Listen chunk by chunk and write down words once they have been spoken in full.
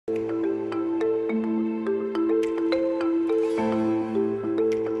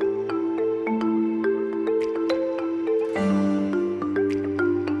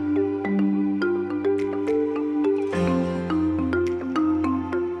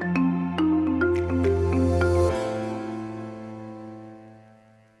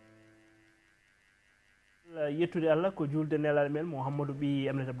yettude Allah ko julde nelal men Mouhamadou bi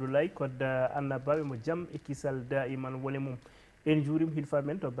Amnet Abdoulaye kodda annabaɓe mo jaam e kisal daiman woni mum en juurim hilfa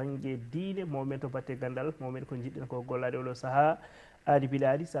men to banggue diine mawmen to batte gandal mawmen ko jiɗɗen ko gollade oɗo saaha aadi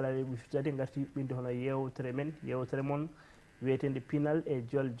bilaadi salaɓe ɓuftade garti ɓinde hono yewtere men yewtere moon wiyetede Pinal e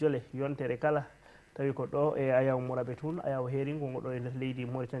jolle yontere kala tawi ko ɗo e Al-Mourabitoun ayaw heeri gongo ɗo e nder leydi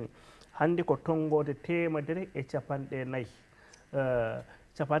mauritanie hande ko tongode temedere e capanɗe nayyi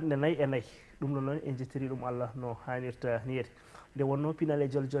capanɗe nayyi e nayyi ɗum ɗo noon en jettiri ɗum Allah no hannirta niyete nde wonno Pinal e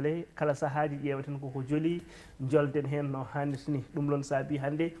jolle kala sahaji ƴeewaten koko jooli jolden hen no hannirta ni ɗum ɗon saabi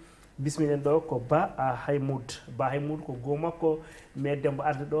hande bismiɗen ɗo ko Ba Haymoud ko goo makko meddembo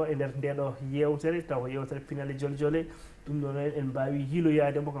arde ɗo e nder ndeɗo yewtere taw yewtere Pinal e jolle ɗum ɗo noon en mbawi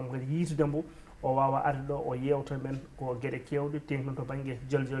yiloyademo kam kadi yiitudembo o wawa arde ɗo o yewta men ko gueɗe kewɗe tengnon to banggue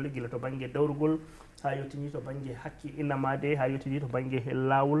jolle guila to banggue dawrugol ha yettini to banggue hakki innamade ha yettini to banggue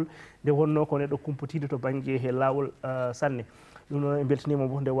lawol nde wonno ko neɗɗo kumpotide to banggue lawol sanne ɗum noon en beltanima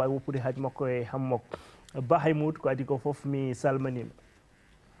bo nde wawi woppude haaji makko e hammakko Ba Haymoud ko adi ko foof mi salmanima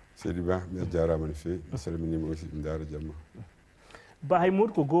seydi Ba mi jarama no fewi mi salminima aussi mi daara jamma Ba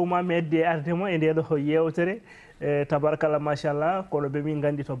Haymoud ko gowma medde ardemo e ndeɗo yewtere tabarakallah machallah kono ɓe min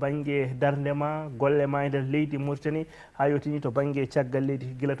gandi to banggue dardema golle ma e nder leydi Mauritanie ha yettini to banggue caggal leydi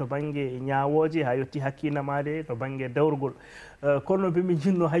guila to banggue ñawoje ha yetti hakkinamade to banggue dawrugol kono ɓe min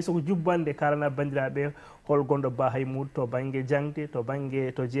jinno hay soko jubbande kalana bandiraɓe hol gonɗo Ba Haymoud to banggue jangde to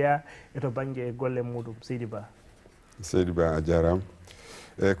banggue to jeeya e to banggue golle muɗum seydi Ba a jarama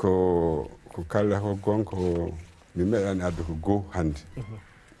eyyi ko kalla ko gonko mi meeɗani arde ko goo hande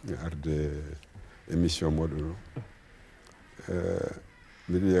mi arde émission moɗo ɗo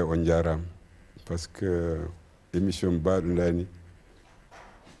mbiɗa wiya on jarama par ce que émission mbaɗo dani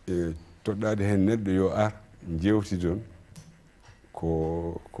toɗɗade hen neɗɗo yo ar jewtide on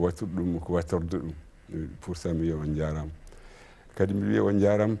ko wattude ɗum ko wattorde ɗum pour ça mi wiya on jarama kadi mbiɗa wiya on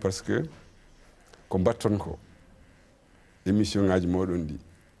jarama par ce que ko mbatton ko émission ngaji moɗon ɗi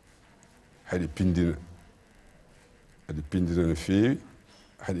haɗi pindina no fewi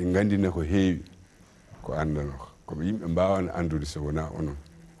haɗi gandina ko heewi ko andano koɓe yimɓe mbawana andude so wona onon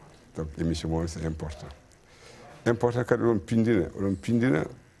donc émission moon c'est important kadi oɗon pindina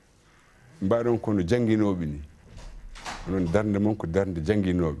mbaɗon kono jangguinoɓe ni onon darde moon ko darde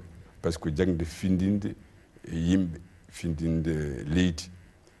jangguinoɓe par ce que jangde findinde e yimɓe findinde leydi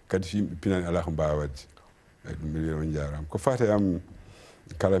kadi so yimɓe pinani ala ko mbawa wadde eyyi ɗum mbiɗa on jarama ko fate am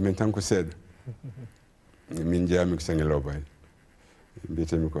kala men tan ko seeɗa min jeeyami ko Sangue Lobani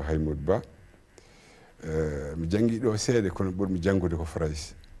mbiyetemi ko Haymoud Ba mi jangui ɗo seeɗa kono ɓurmi janggude ko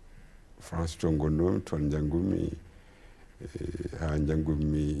France to gonnomi toon janggumi ha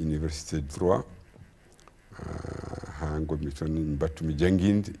janggumi université droit ha gommi toon battumi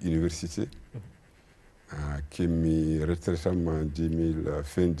jangguinde université kemmi retraite am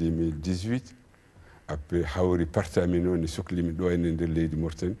fin 2018 après hawri partami noon sohlimi ɗo ene nder leydi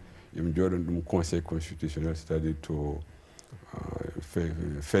Mauritanie yomi jooɗon ɗum conseil constitutionnel c'est à dire to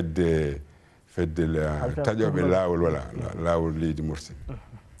fedde taƴoɓe laawol voilà laawol leydi Mauritanie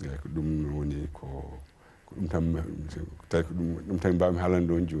eyyi ko ɗum woni ko ɗum tan tawi ko ɗum tan mbawmi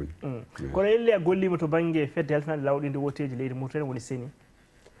haalande on joni kono elli a gollima to banggue fedde halfinade lawɗinde woteji leydi Mauritanie woni CENI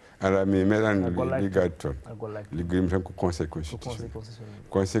ala mi meeɗani liggade toon liggoyimi tan ko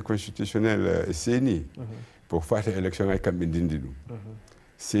conseil constitutionnel e CENI pour fate élection ay kamɓe ndindi ɗum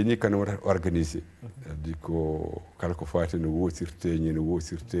CENI kano wata organisé c'est-à-dire ko kala ko fate no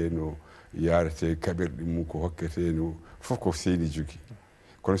wotirte no yarete kaɓirɗe mum ko hokkete no fof ko CENI jogui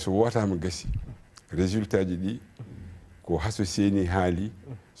kono so wotama gassi résultat ji ɗi ko haso CENI haali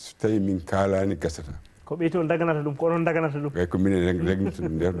so tawi min kalani gasata ko ɓeyti on daganata ɗum ko onon daganata ɗum eyyi ko minen regnata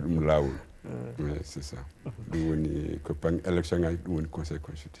ɗum nder ɗum lawol c'est ça ɗum woni ko banggue élection ngaji ɗum woni conseil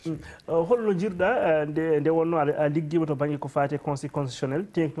constitutionnel holno jirɗa nde wonno a ligguima to banggue ko fate conseil constitutionnel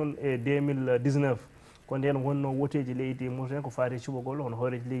tengti noon e 2019 ko nden wonno woteji leydi Mauritanie ko fate cuɓogol hono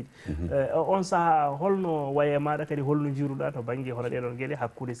hooreji leydi on saaha holno waye maɗa kadi holno jiruɗa to banggue hono ɗeɗon gueɗe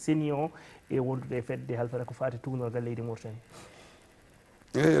hakkude CENI o e wondude e fedde halfata ko fate tugnorgal leydi Mauritanie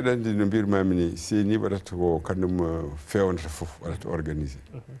eyyi aɗa andi no mbirmami ni CENI waɗata ko kañum fewnata foof waɗata organisé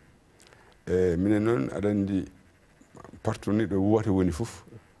e minen noon aɗa andi partout ni ɗo woota woni foof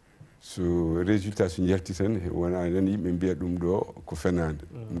so résultat so jalti tan wona nan yimɓe mbiya ɗum ɗo ko fenade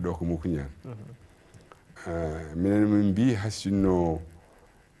ɗum ɗo ko mukuñan minen min mbi hasinno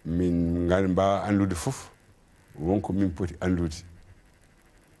min mbawa andude foof wonko min poti andude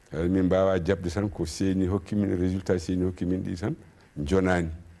min mbawa jabde tan ko CENI hokki min résultat CENI hokki min ɗi tan jonani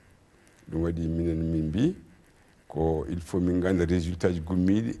ɗum waɗi minen min mbi ko il faut min ganda résultat ji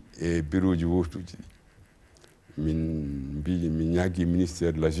gummiɗi e bureau ji wotuji ɗi min ñaagui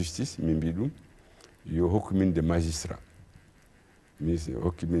ministère de la justice min mbi ɗum yo hokku min de magistrat ministre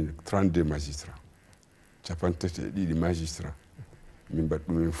hokki min 32 magistrat 32 magistrat min mbaɗ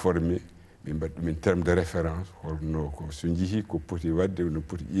ɗumen formé min mbaɗ ɗumen terme de référence holno ko so jeehi ko poti wadde no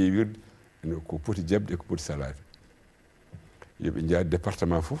poti ƴeewirde ko poti jabde ko poti salade yoɓe jaa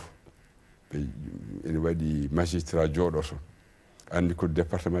département fof ene waɗi magistrat jooɗoto andi ko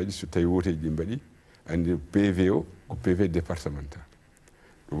département ɗi so tawi woteji ɗi mbaɗi andi PV o ko PV départemental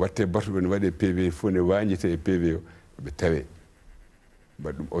ɗum watte batuɓe no waɗe PV fof ne wañete e PV o ɓe tawe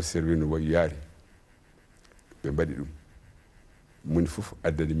mbaɗ ɗum observé no wayi yaari ɓe mbaɗi ɗum moni fof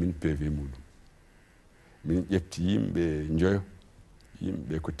addani min PV muɗum min ƴefti yimɓe joyo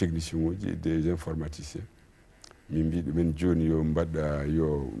yimɓe ko technicien uji des informaticiens min mbi ɗumen joni yo mbaɗa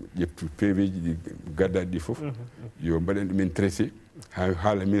yo ƴeftu PV ji ɗi gaddaɗi ɗi fof yo mbaɗen ɗumen traité ha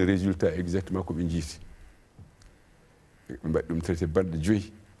haala min résultat exactement koɓe jiiti ɓe mbaɗi ɗum traité balɗe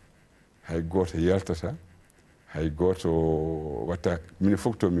 5 hay goto yaltata hay goto watta minen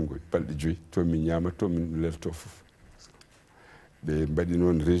fof to min goni balɗe 5 to min ñamata to min lelto fof ɓe mbaɗi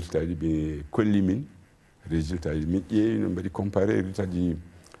noon résultat ji ɓe kolli min résultat ji min ƴeewi no mbaɗi comparé résultat ji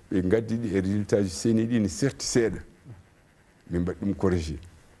ɓe gaddi ɗi e résultat ji seeni ɗi ne certi seeɗa min mbaɗi ɗum corrigé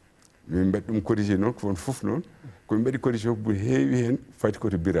min mbaɗi ɗum corrigé noon ko won fof noon komin mbaɗi corrigé fof ɓuri heewi hen fati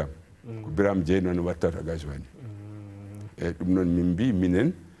koto biram ko biram jeeyi noon watta to gajowani eyyi ɗum noon min mbi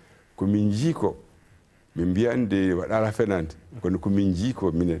minen komin jii ko min mbiyande waɗala fenande kono komin jii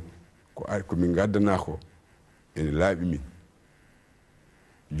ko minen komin gaddana ko ene laaɓi min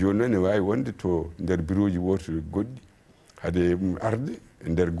joni noon ne wawi wonde to nder bureau ji woto goɗɗi haade arde e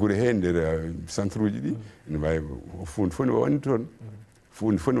nder guure he nder centre uji ɗi ne wawi funde fof ne wonde toon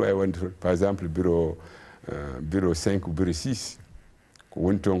funde fof ne wawi wonde toon par exemple bureau 5 bureau 6 ko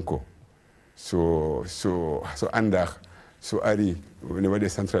woni toon ko so andaka so ari ne waɗe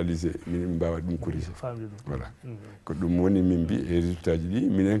centralisé min mbawa ɗum corrigé voilà ko ɗum woni min mbi e résultat ji ɗi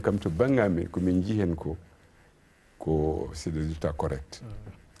minen kam to banggamen komin jii hen ko c'est des résultats corrects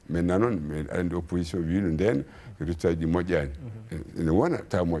maintenant noon mi andi opposition wino nden résultat ji moƴƴani ene wona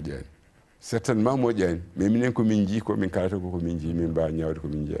taw moƴƴani certainement moƴƴani mais minen komin jii ko min kalata ko komin jii min mbawa ñawde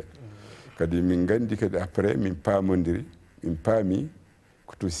komin jeeya kadi min gandi kadi après min pamodiri min paami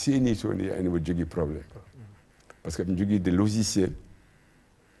ko to seeni to ne ene waɗi jogui probléme par ce que ɓe jogui des logiciel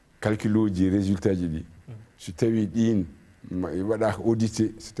calcul uji résultat ji ɗi so tawi ɗin waɗaka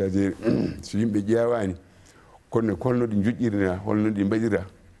audité c'est à dire so yimɓe ƴewani kono holno ɗi joƴƴirina holno ɗi mbaɗira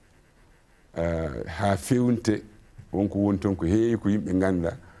ha fewnte wonko woni toon ko heewi ko yimɓe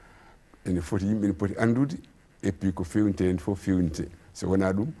ganda ene foti yimɓe ne poti andude et puis ko fewnte hen fof fewnte so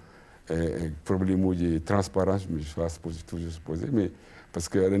wona ɗum probléme uji transparence mi toujours posé mais par ce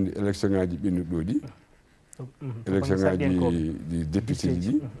que aɗa andi élection ngaji ɓennuɗo ɗi élection ngaji ɗi député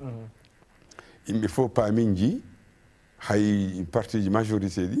ji ɗi yimɓe fof paamin jii hay parti ji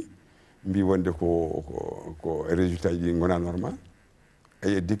majorité ɗi mbi wonde ko résultat ji gona normal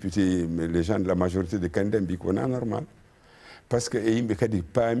et député les gens de la majorité des candidats mbi ko wona normal par ce que e yimɓe kadi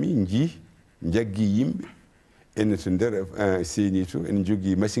paami jii jaggui yimɓe ene to nder seeni to ene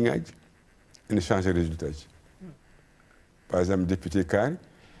jogui machine aji ene change résultat ji par exemple député kaari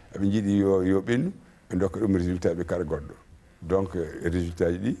aɓe jiiɗi yo ɓennu ɓe dokka ɗum résultat ɓe kala goɗɗo donc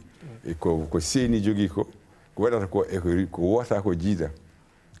résultat ji ɗi e ko seeni jogui ko waɗata ko e ko wota ko jiida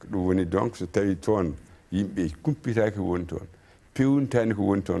ɗum woni donc so tawi toon yimɓe kumpitaki ko woni toon pewntani ko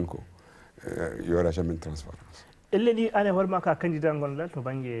woni toon ko y aura jamais transparence elle ɗi an e hoore ma ka candidat gonɗa to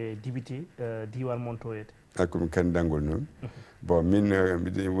banggue député diwan mon to yede komi candidat ngol noon bon min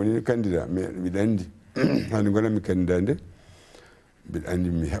mbiɗa woni candidat mais mbiɗa andi hande gonanmi candidat nde mbiɗa andi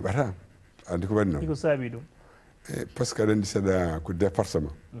mi heɓata andi ko waɗi noon iko saabi ɗum par ce que aɗa andi saɗa ko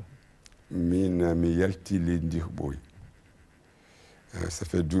département min mi yalti leydi ndi ko ɓooyi ça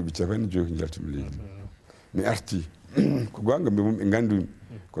fait duuɓi capanɗe joyi ko jaltimi leydi mi arti ko gonga mbi ɓe gandumi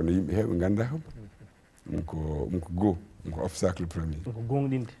kono yimɓe heeɓe ganda kam ɗum ko goo ɗum ko obstacle premier ɗum ko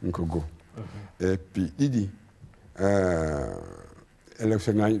gonɗinde ɗum ko goo et puis ɗiɗi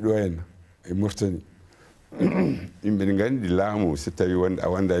élection ngaji ɗo henna e Mauritanie yimɓe ne gandi laamu so tawi a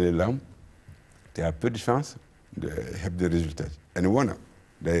wondani e laamu te a peu de chance de hebde résultat ji ene wona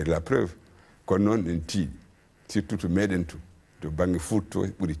d'ailleurs la preuve kono noon en tiiɗi surtout to meɗen to banggue Fouta to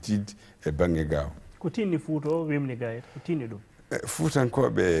ɓuuri tiidde e banggue Gao ko tinni Fouta o wemni gayet ko tinni ɗum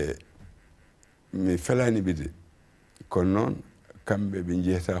Fuutankoɓe mi felaniɓe de kono noon kamɓe ɓe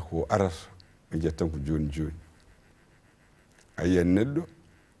jeyata ko arata ɓe jettan ko joni joni a yiyan neɗɗo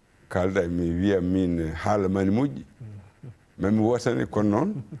kalda mi wiya min haala mani moƴƴi même wotane kon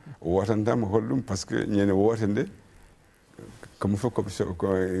noon o wotantama holɗum par ce que ñande wote nde comme fof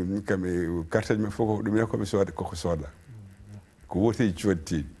kamɓe carte ji maɓɓe fof koko ɗumine koɓe sooda koko sooda ko woteji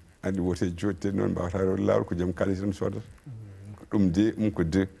codteɗi andi woteji codteɗi noon mbawata rewde lawol ko joom kalis tan sodata ɗum de ko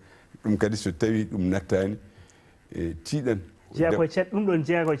de ɗum kadi so tawi ɗum nattani tiiɗan jeeya koye ɗum ɗon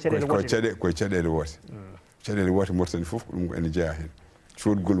jeeya koye caɗele wote koye caɗele wote caɗele wote Mauritanie fof ɗum ko ene jeeya hen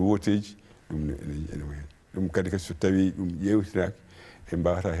codgol woteji ɗum ene hen ɗum kadi so tawi ɗum ƴewtinaki e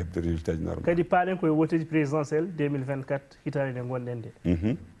mbawata hebde résultat ji normal kadi paaɗen koye woteji présidentiel 2024 hitande nde gonɗen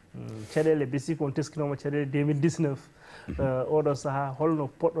nde caɗele besi ko on teskinoma caɗele 2019 oɗo saaha holno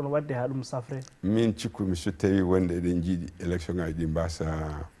poɗɗon wadde ha ɗum safre min cikkumi so tawi wonde eɗen jiiɗi élection ngaji ɗi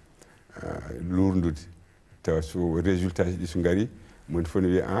mbasa lurdude tawa so résultat ji ɗi so gaari moni fof ne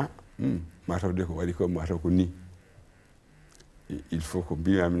wiya mataw de ko waɗi ko mataw ko ni il faut ko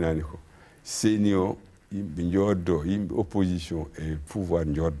mbimami nani ko seeni o yimɓe joddo yimɓe opposition e pouvoir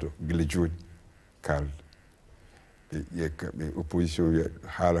joddo guila joni kalda ɓe opposition wiya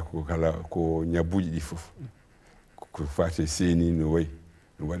haala ko kala ko ñabbuji ɗi fof ko fate seeni no wayi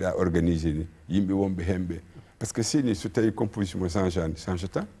no waɗa organisé ni yimɓe wonɓe hemɓe par ce que seeni so tawi composition mo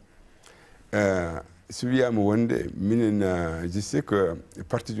changeta so wiyama wonde minen je sais que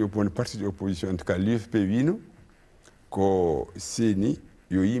parti de opposition en tout cas l'UFP wino ko seeni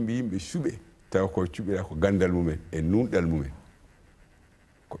yo yimɓe suuɓe taw ko cuɓira ko gandal mumen e nunɗal mumen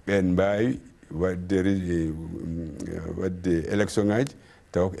ko ɓen mbawi wadde élection ngaji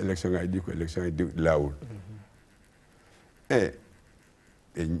taw ko élection ngaji ɗi ko élection ngaji dewɗi lawol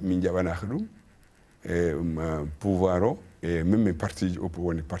min jaɓanaka ɗum pouvoir o e même parti ji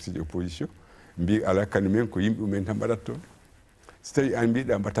opposition mbi ala kandi men ko yimɓe mumen tan mbaɗat toon so tawi an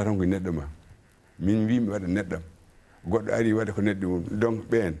mbiɗa mbatta tan ko neɗɗo ma min wi mi waɗa neɗɗam goɗɗo ari waɗa ko neɗɗo mum donc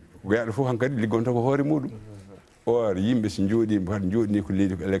ɓen goyaɗo fof hankkadi liggonta ko hoore muɗum or yimɓe so jooɗi hade jooɗini ko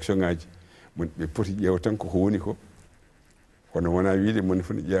leydi ko élection ngaji ɓe poti ƴeew tan koko woni ko kono wona wiide moni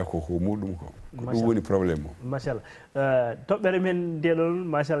fof ne ƴeewa koko muɗum ko ɗum woni probléme o machallah toɓɓere men ndeɗon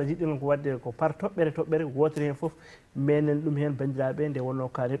machallah jiɗɗen ko wadde ko par toɓɓere wotere hen foof menen ɗum hen bandiraɓe nde wonno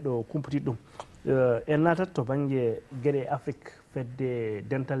ka neɗɗo kumpitiɗo ɗum en natat to banggue gueɗe Afrique fedde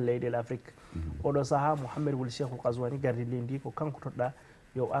dental leyɗele Afrique oɗo saaha Mouhamed Wuli Cheikhou Qazouani gardini ndi ko kanko toɗɗa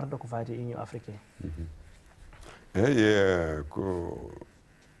yo arda ko fati union africain eyyi ko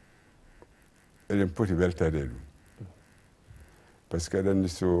eɗen poti weltade e ɗum par ce que aɗa andi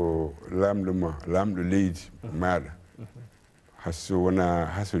so lamɗo leydi maɗa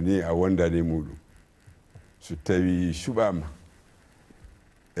haso ni a wondani e muɗum so tawi suɓama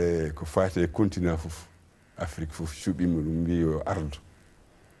e ko fati e continent fof Afrique fof suuɓima ɗum mbi yo ardu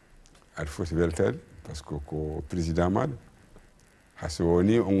aɗa foti weltade par ce que ko président maɗa haso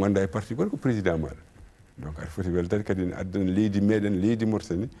woni on gonda e parti goto ko président maɗa donc aɗa foti weltade kadi ne addana leydi meɗen leydi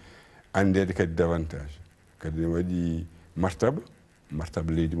Mauritanie andede kadi davantage kadi ne waɗi martaba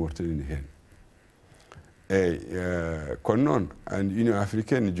leydi Mauritanie ne hen eyyi kono noon andi union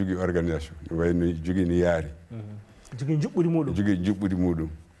africaine ne jogui organisation ne wayno jogui no yaari jogui juɓɓudi muɗum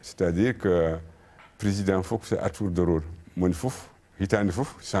c'est à dire que président fof c'est à tour de rôle moni fof hitande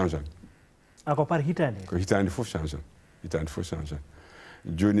fof changean ko par hitande ko hitande fof changean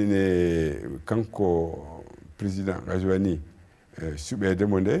joni ne kanko président Qazouani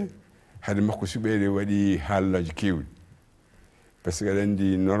suɓedemo nde hade makko suɓede waɗi haallaji kewɗi par ce que aɗa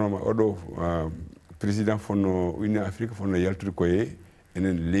andi normalement oɗo président fonno union afrique fonno yaltude koye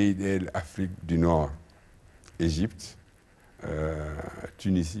enen leyɗele Afrique du Nord Égypte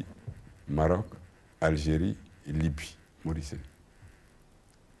Tunisie Maroc Algérie Libye Mauritanie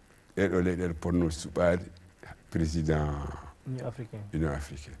ɗeɗo leyɗele ponno suɓade président union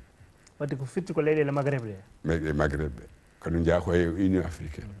africaine wadde ko firti ko leyɗele Maghreb ɗe Maghreb ɓe kadi jaa koye union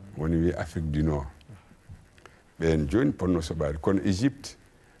africaine woni wiye Afrique du Nord ɓen joni ponno soɓade kono Égypte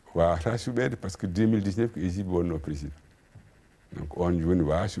wawata suɓede par ce que 2019 ko Égypte wonno président donc on joni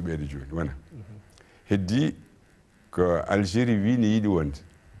wawa suɓede joni wona heddi ko Algérie wi ne yiiɗi wonde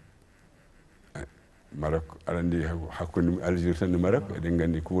Maroc aɗa andi hakkude Algérie tan e Maroc eɗen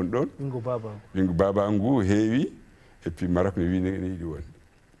gandi ko woni ɗon ɓingu baba ngu heewi et puis Maroc ne wi ne yiiɗi wonde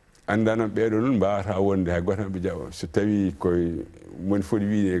anda noon ɓeɗo noon mbawata wonde hay goto maɓɓe jaɓa so tawi koye moni foti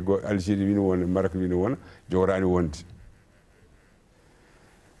wiide Algérie wino wona Maroc wino wona jogorani wonde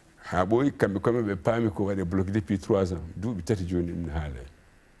ha ɓooyi kamɓe koye ɓe paami ko waɗe bloqué depuis 3 ans duuɓi 3 joni ɗum ne haala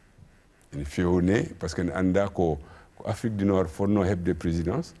ene fewne par ce que ne anda ko Afrique du Nord fonno hebde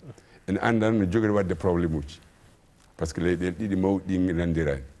présidence ene anda no jogori wadde probléme uji par ce que leyɗele ɗiɗi mawɗi ɗi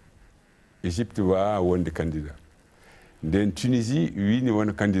nandirani Égypte wawa wonde candidat nden Tunisie wini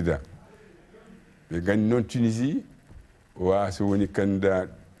wona candidat ɓe gandi noon Tunisie so woni candidat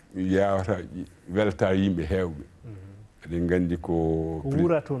yawata welta yimɓe heewɓe eɗen nganndi ko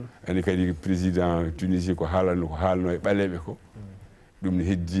wura toon ani kadi président Tunisie ko haalno e ɓaleɓe ko ɗum ne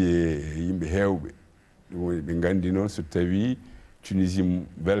heddi e yimɓe heewɓe ɗum woni ɓe nganndi noon so tawi Tunisie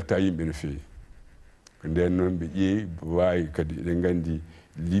welta yimɓe no feewi ko nden noon ɓe ƴeewi waawi kadi eɗen nganndi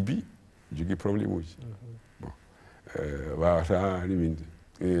Libye jogii probléme uji bon wawata niminde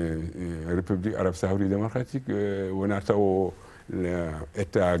république arabe saoudi démocratique wona taw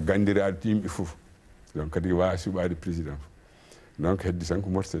état gandiraɗo yimɓe fof donc kadi wawa suɓade président fof donc heddi tan ko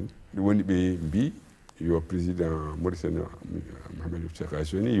Mauritanie ɗum woni ɓe mbi yo président Mauritanie Mahamadou Cheikh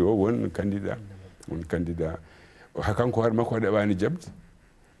Achoni yo won candidat kanko hoore makko o ɗeɓani jabde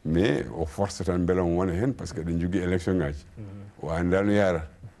mais o force tan beela o wona hen par ce que eɗen jogui élection ngaji o anda no yarata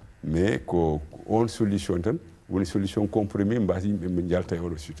mais ko on solution tan woni solution compromis mbasa yimɓe ɓe jalta e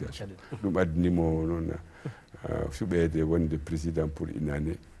oɗo situation ɗum addinimo noon suɓede wonde président pour une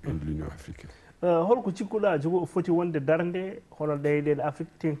année de l'Union africaine. holko cikkuɗa jogo foti wonde darde hono leyɗele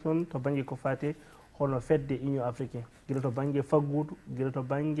Afrique toon to banggue ko fate hono fedde Union africaine guila to banggue faggudu guila to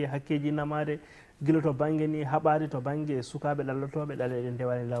banggue hakkeji namade guila to banggue ni haɓade to banggue sukaɓe ɗallotoɓe ɗaleɗe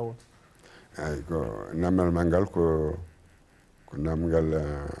ndewani lawol. ay ko namdal mangal ko namgal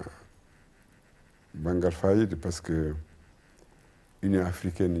bangal fayide par ce que Union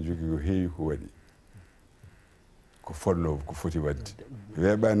africaine ne jogui ko heewi ko waɗi ko fonno ko foti wadde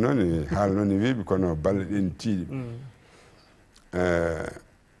weeɓani noon haala noon ne weeɓi kono balle ɗen tiiɗi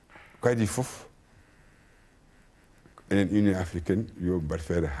kadi fof enen Union africaine yo mbat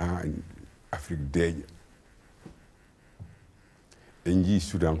feere ha Afrique deeƴa en jii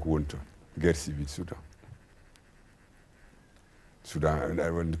Soudan ko woni toon guerre civile Soudan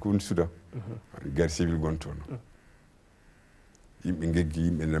wonde ko woni Soudan guerre civile gon toon yimɓe geggi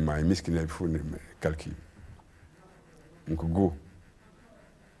yimɓe nema e miskineɓe fof ne calcule ɗum ko goo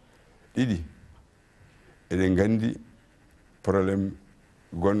ɗiɗi eɗen nganndi probléme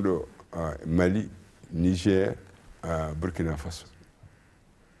gonɗo Mali Niger Burkina Faso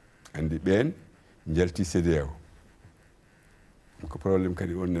andi ɓen jalti CEDEAO ɗum ko probléme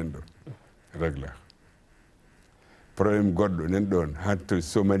kadi on nan ɗon régla probléme goɗɗo nan ɗon hatto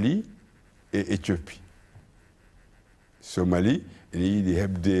Somalie e Éthiopie Somalie ene yiiɗi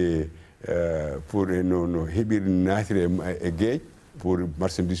heɓde pour no heɓiri natire e gueeƴ pour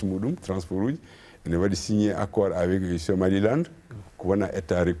marchandise muɗum transport uji ene waɗi signé accord avec Somaliland ko wona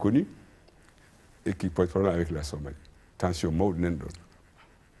état reconnu et qui pose problème avec la Somalie tension mawɗo nan ɗon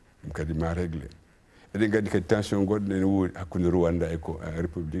ɗum kadi ma réglé eɗen nganndi kadi tension goɗɗo ene woodi hakkude Rwanda e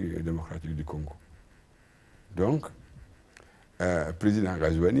république démocratique du Congo donc président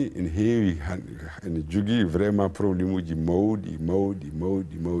Gazouani ene heewi ene jogii vraiment probléme uji mawɗi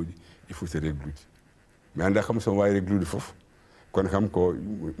il faut se réglude mais anda kam somo wawi réglude fof kono kam ko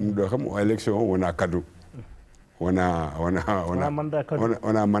ɗum ɗo kam o élection o wona cadeau wona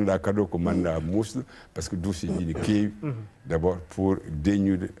mandat cadeau ko mandat musɗo par ce que dossier ji ne keewi d' abord pour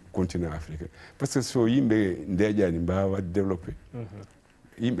deñude continent africain par ce que so yimɓe ndeeƴani mbawa wadde développé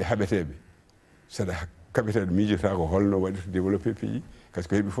yimɓe haɓeteɓe saɗa kaɓeteɗo miijota ko holno waɗirta développé pays par ce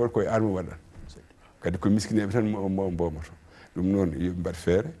que heeɓi fof koye arme waɗat kadi ko miskineɓe tan mbomoto ɗum noon yoɓe mbaɗ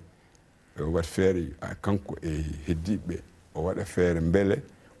feere o waɗa feere kanko e heddiɓe o waɗa feere beele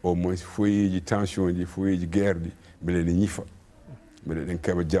au moins foyeji tension ji foyeji guerre ɗi beele ne ñifa beele ɗen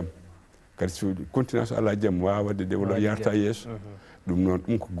keɓa jaam kadi so continent so ala jaam wawa wadde développé yarta yeeso ɗum noon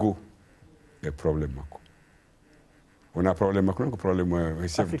ɗum ko goo e probléme makko wona probléme makko noon ko probléme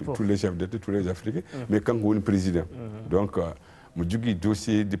tous les chefs d'état tous les africains mais kanko woni président donc mo jogui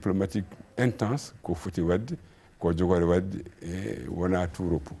dossier diplomatique intense ko foti wadde ko jogore wadde e wona tout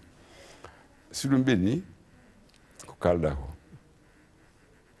repos si ɗum ɓenni ko kalɗa ko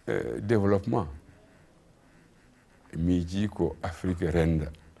développement miiji ko Afrique renda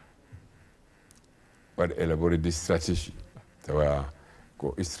waɗa élaboré des stratégies tawa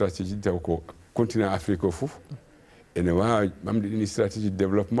ko stratégie tawa ko continent Afrique o fof ene wawi ɓamde ɗin stratégie de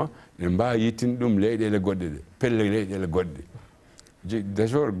développement ne mbawa yettinde ɗum leyɗele goɗɗe ɗe pelle leyɗele goɗɗe d'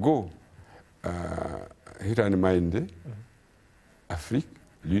 abord goo hitande mayde nde Afrique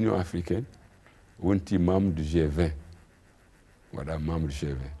l'Union africaine wonti membre du G20 waɗa membre du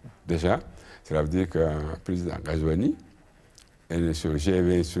G20 déjà cela veut dire que président Gazouani ene so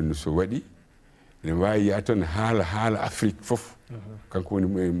G20 so waɗi ene wawi yaa toon haala Afrique fof kanko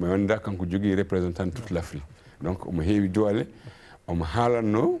woni manda kanko jogui représentant toute l' Afrique donc omo heewi doole omo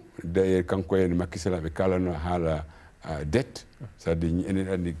haalanno d'ailleurs kanko ene Macky Sall ɓe kalanno haala dette c'est à dire enen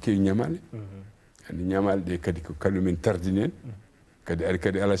andi kewi ñamale andi ñamale ɗe kadi ko kañumen tardini en kadi ari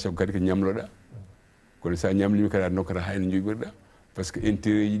kadi ala sago kadi ko ñamloɗa kono sa ñamlimi kadi aɗa nokkata hayno jogiɓirɗa par ce que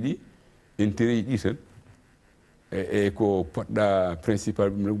intérêt ji ɗi tan e ko poɗɗa principal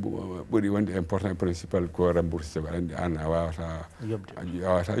ɓuri wonde important principal ko remboursé ko andi an a wawata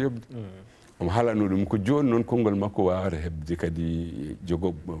yobde omo haalanno ɗum ko joni noon konngol makko wawata hebde kadi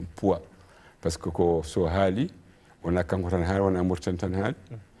jogo poids par ce que ko so haali wona kanko tan haali wona Mauritanie tan haali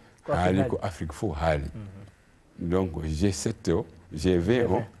haali ko Afrique fof haali donc G7 o G20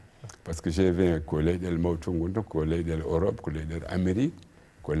 o par ce que G20 ko leyɗele mawɗe to gonta ko leyɗele Europe ko leyɗele Amérique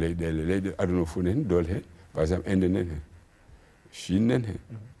ko leyɗele aduna fof nen dole hen par exemple Inde nen hen Chine nen hen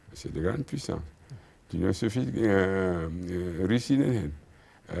c'est de grandes puissances l'Union soviétique Russie nen hen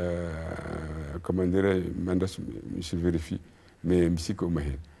comment dirais mandas je vérifie mais mi sikka oma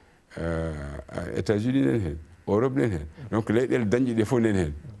hen États-Unis nen hen Europe nen hen donc leyɗele dañƴe ɗe fof nen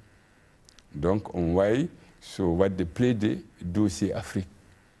hen donc on wawi so wadde plaidé dossier Afrique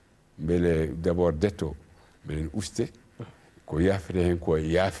beele d'abord dette o beelen uste ko yaafete hen ko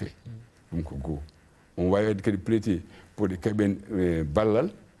yaafe ɗum ko goho on wawi wadde kadi plaidé pour ɗe keɓen ballal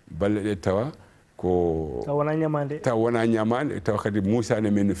balle ɗe tawa ko taw wona ñamande tawa kadi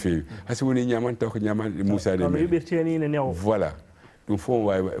musane men no feewi hasi woni ñamande taw ko ñamande ɗe musane men yuɓirteni ne newo voilà ɗum fof on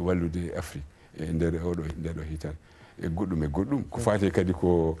wawi wallude Afrique e nder ɗo hitan e goɗɗum ko fate kadi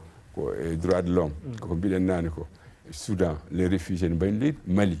ko e droit de l'homme ko mbiɗen nane ko Soudan les réfugiés ne mbaɗi leydi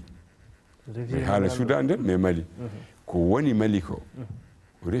Mali mi haala Soudan nden mais Mali ko woni Mali ko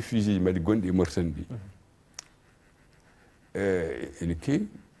réfugié ji mbaɗi gonɗi e Mauritanie ɗi ene kewi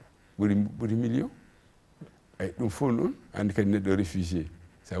ɓuri million eyi ɗum fof noon andi kadi neɗɗo réfugié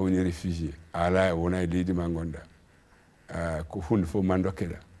sa woni réfugié ala wona e leydi ma gonɗa ko hunde fof ma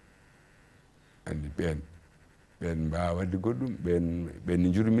dokkeɗa andi ɓen mbawa wadde goɗɗum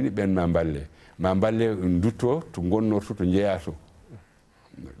ɓen jurmini ɓen ma balle dutto to gonnorto to jeeyato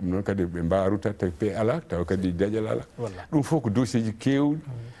ɗum noon kadi ɓe mbawa ruttade tawi pe ala tawa kadi daƴal ala ɗum fof ko dossier ji kewɗi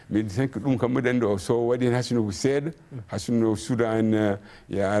mais tan ko ɗum kam mbiɗa andi o so waɗi hen hasino ko seeɗa hasino Soudan en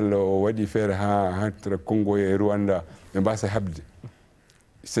ya Allah o waɗi feere ha tra Congo e Rwanda ɓe mbasa habde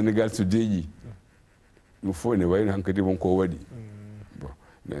Sénégal so deeƴi ɗum fof ne wayno hankkadi wonko waɗi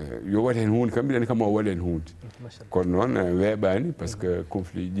yo waɗi hen hunde kam mbiɗa andi kam o waɗi hen hunde kono noon weeɓani par ce que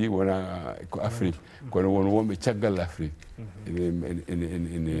conflit ji wona ko Afrique kono won wonɓe caggal Afrique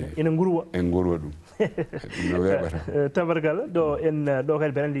ene gurwa ɗum no weeɓata tabargal ɗo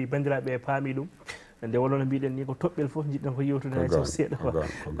kadi mbeɗa andi bandiraɓe paami ɗum nde wonno no mbiɗen ni ko toɓɓel fof jiɗɗen ko yewtude hay so seeɗa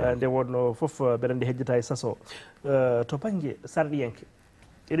quoi nde wonno fof mbeɗa andi hejjata e saso to banggue sarɗiyanke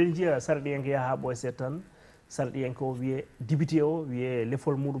eɗen jiiya sarɗiyanke yaha ha ɓoyse tan sarɗiyanke o wiye député o wiye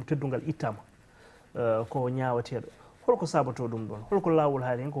lefol muɗum teddugal ittama ko ñawateɗo holko sabato ɗum ɗon holko lawol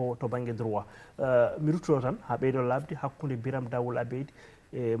haali hen ko to banggue droit mi rutto tan ha ɓeydo labde hakkude Biram Dawul Abeydi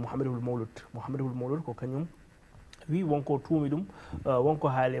e Mouhamadoul Mawlud ko kañum wi wonko tuumi ɗum wonko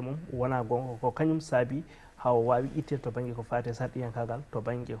haali mum wona gonga ko kañum saabi haw wawi ittede to banggue ko fate sarɗiyankagal to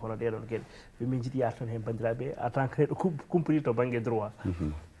banggue hono ɗeɗon gueɗe min jiiɗi yartan hen bandiraɓe en tant que neɗɗo kumpani to banggue droit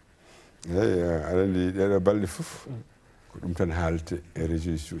eyi aɗa andi ɗeɗo balɗe fof ko ɗum tan haalte e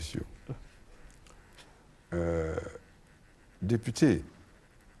réseaux sociaux député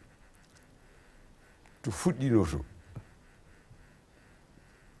to fuɗɗino to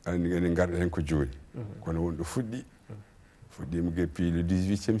andi enen garɗa hen ko joni kono wonɗo fuɗɗima depuis le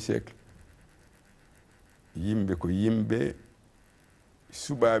 18e siècle yimɓe ko yimɓe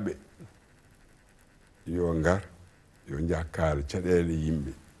suɓaɓe yo ngar yo jaa kaala caɗele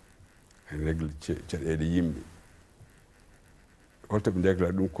yimɓe régle caɗele yimɓe holto ɓe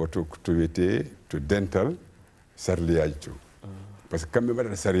ndegla ɗum ko to wiyete to dental sarliyaji to par ce que kamɓe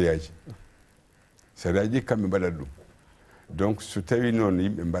mbaɗata sariyaji ɗi kamɓe mbaɗata ɗum donc so tawi noon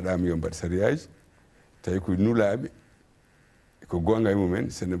yimɓe mbaɗama yo mbaɗa sariyaji tawi ko nulaɓe ko gonga e mumen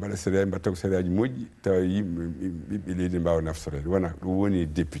sene mbaɗa sariyaji mbatta ko sariyaji moƴƴi tawa yimɓe ɓiɓɓe leydi mbawa naftorede wona ɗum woni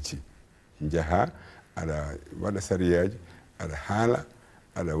député jaaha aɗa waɗa sariyaji aɗa haala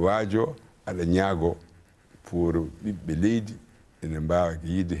aɗa waajo aɗa ñaago pour ɓiɓɓe leydi ene mbawa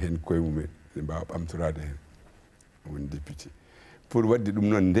yidde hen koye mumen ene mbawa ɓamtorade hen woni député pour wadde ɗum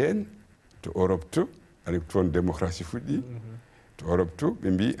noon nden to Europe to aɗa toon démocratie fuɗɗi to Europe to ɓe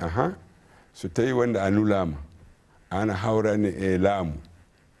mbi ahan so tawi wonde a nulama an a hawrani e laamu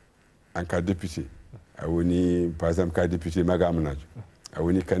an ka député a woni par exemple ka député magamanajo a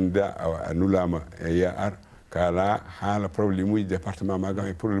woni candidat a nulama e ya ar kala haala probléme uji département magam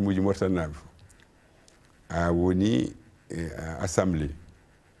e probléme uji mortannaɓe fof a woni assemblée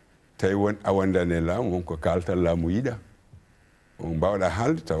tawi won a wondani e laamu wonko kalta laamu yiiɗa on mbawɗa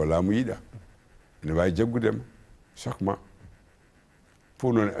haalde tawa laamu yiiɗa ene wawi jaggudema chaque mois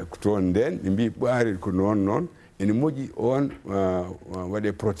pour noon toon nden ɓe mbi ɓaari ko noon ene moƴƴi on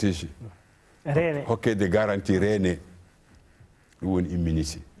waɗe protégé hokkede garantie reene ɗum woni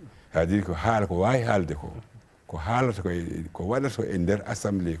immunité c'est-à-dire ko haala ko wawi haalde ko haalata ko waɗata e nder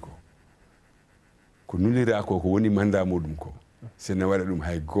assemblée ko nulira ko woni mandat muɗum ko sene waɗa ɗum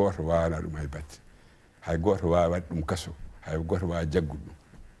hay goto wawana ɗum hay batte hay goto wawa waɗ ɗum kaso hay goto wawa jaggude ɗum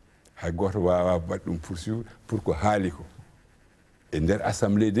hay goto wawa waɗ ɗum poursuivre pour ko haali ko e nder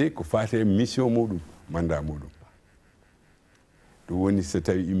assemblée de ko fate mission muɗum mandat muɗum ɗum woni so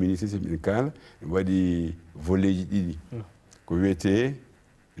tawi immunité so mbiɗa kaala waɗi volet ji ɗiɗi ko wiyete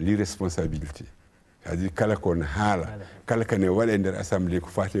l'irresponsabilité c'est-à-dire kala kon haala kala kane waɗa e nder assemblée ko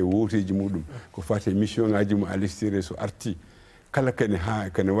fate woteji muɗum ko fate mission ngaji mum à l'extérieur so arti kala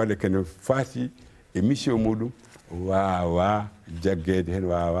kane waɗa kane fati e mission muɗum wawa jaggede hen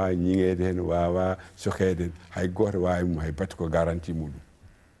wawa ñiŋede hen wawa sokede hen hay goto wawi mum hay batte ko garantie muɗum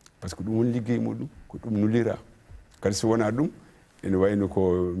par ce que ɗum woni liggey muɗum ko ɗum nulira kadi so wona ɗum ene wayno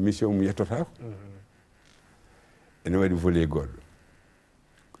ko mission mum yettotako ene waɗi volet goɗɗo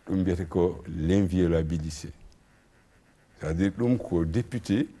ɗum mbiyete ko l'inviolabilité c'est-à-dire ɗum ko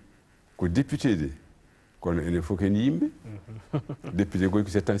député de kono enen fof ken yimɓe député goy ko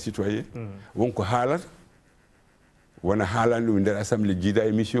c'est un citoyen wonko haalata wona haalani ɗum nder assemblée jiida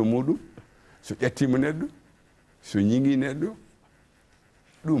e mission muɗum so ƴettima neɗɗo so ñiŋi neɗɗo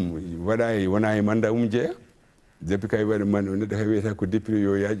ɗum wona e mandat mum jeeya depuis kay waɗa neɗɗo hay wiyata ko député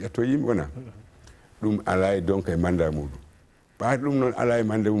yo yaaji ƴetto yimɓe wona ɗum ala e donc e mandat muɗum ɓaade ɗum noon ala e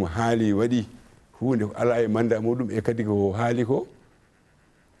mandat mum haali waɗi hunde ko ala e mandat muɗum e kadi ko haali ko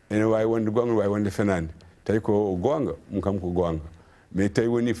ene wawi wonde gonga wawi wonde fenande tawi ko gonga ɗum kam ko gonga mais tawi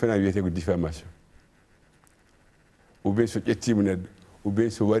woni fenade wiyete ko diffamation ou bien so ƴettima neɗɗo ou bien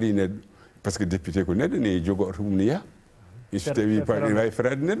so wari neɗɗo par ce que député ko neɗɗo ne jogoto mum ne yaha so tawi ene wawi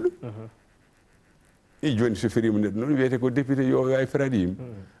ferade neɗɗo i joni so ferima neɗɗo noon wiyete ko député yo wawi ferade yimɓe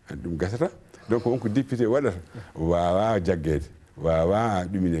ɗum gasata donc wonko député waɗata wawa jaggede wawa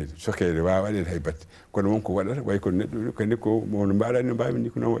ɗuminede sokede wawa waɗede hay batte kono wonko waɗata way kono neɗɗo kandi ko no mbaɗani no mbawini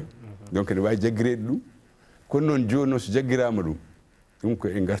ko noon way donc ene wawi jaggirede ɗum kono noon joni noon so jaggirama ɗum ko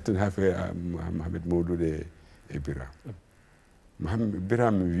e gartan ha fe Mouhamed Mawlud e Biram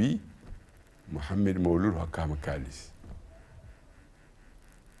wi Mouhamed Mawlud hokkama kalis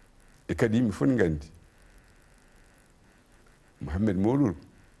e kadi yimɓe fof ne gandi Mouhamed Mawlud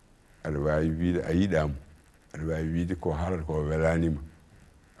aɗa wawi wiide a yiɗamo aɗa wawi wiide ko haalata ko welanima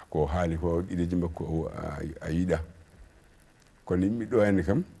ko haali ko ɗiɗeji makko a yiɗa kono yimɓe ɗo henne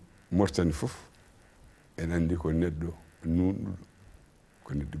kam Mauritanie foof en andi ko neɗɗo nunɗuɗo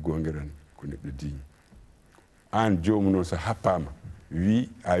ko neɗɗo gongueran ko neɗɗo digne an jomum noon so happama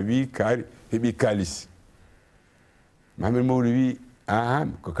a wi kaari heeɓi kalis Mouhamed Mawlud wi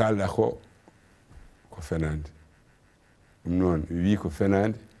ko kalɗa ko fenade ɗum noon wi ko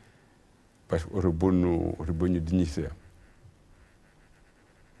fenade par ce que oto bonnu dignité am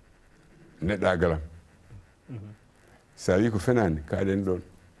neɗɗagalam sa wi ko fenade kaɗen ɗon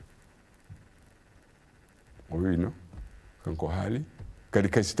o wi no kanko haali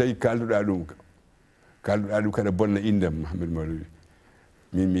kadi so tawi kalduɗa ɗum kada bonna indam Mouhamed Mawlud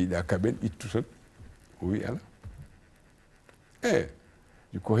min mi yiɗa kaɓen ittu tan o wi ala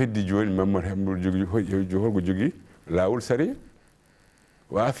ko heddi joni Mamadou Hamdoul holko jogui lawol sariya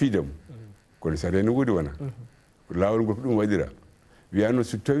wawa fiidemo kono sariya no woodi wona lawol ngol ko ɗum waɗira wiya noon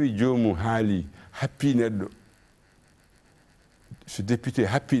so tawi jomum haali happi neɗɗo so député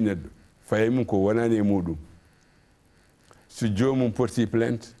happi neɗɗo faye mum ko wonani e muɗum so jomum porti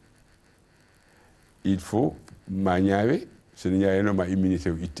plainte il faut ma ñaawe sono ñaaweno ma immunité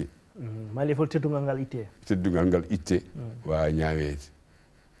o itte mali fo teddugal ngal itte wawa ñaawede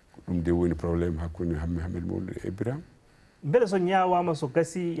ko ɗum de woni probléme hakkude Mouhamed Mawlud e Biram beele so ñaawama so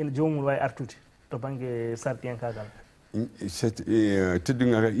gasi ene jomum wawi artude to banggue sardiyankagal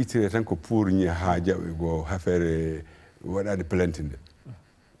teddugal ngal ittire tan ko pour ha jaɓe go affaire waɗade plainte nde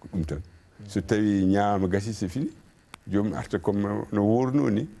ko ɗum tan so tawi ñaawama gasi c'est fini jomum arta comme no worno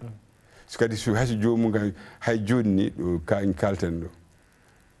ni so kadi so hayso jomum hay joni ni ɗo kalten ɗo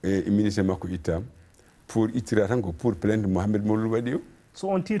e ministre makko ittama pour ittira tan ko pour plainte Mouhamed Mawlud waɗi o so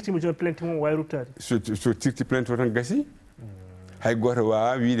on tirtima joni plainte mum wawi ruttade so tirti plainte o tan gasi hay goto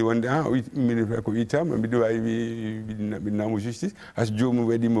wawa wiide wonde ministre ko ittama mbiɗo wawi mbiɗo namo justice hayso jomum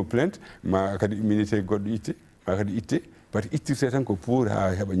waɗimo plainte ma kadi immunité goɗɗo itte ma kadi itte par ce que ittirte tan ko pour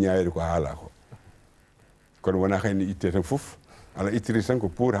ha heeɓa ñawede ko haala ko kono wona kayne itte tan foof ala ittirte tan ko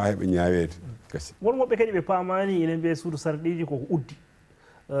pour ha heeɓa ñawede gasi won woɓɓe kadi ɓe pamani enen ɓe suudu sarɗiji koko uddi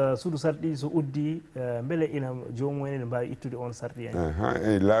suudu sarɗi so uddi beele ina jomum en ene mbawi ittude on sarɗi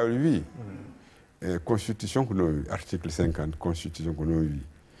en laawol wi constitution ko noon wi article 50 constitution ko noon wi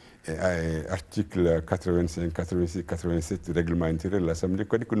et article 85 86 87 règlement intérieur de l'assemblée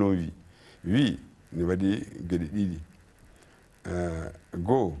kadi ko noon wi ne waɗi geɗe ɗiɗi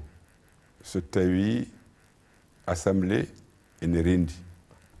goo so tawi assemblée ene rendi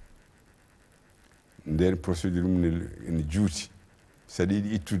nden procédure mum ene juuti saɗa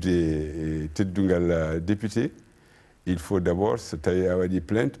yiɗi ittude teddungal député il faut d'abord so tawi a waɗi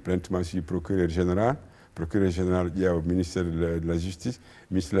plainte ma suivi procureur général ƴeewa ministère de la justice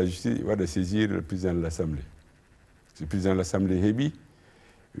ministre de la justice waɗa saisir le président de l'assemblée so président de l'assemblée heeɓi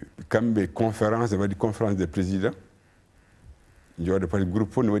kamɓe conférence waɗi conférence des présidents jooɗo par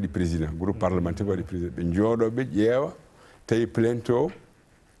groupe fof ne waɗi président groupe parlementaire waɗi président ɓe jooɗoɓe ƴeewa tawi plainte o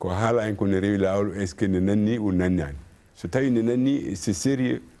ko haala en ko ne rewi laawol est ce que ne nanni ou nannani so tawi ne nanni c'est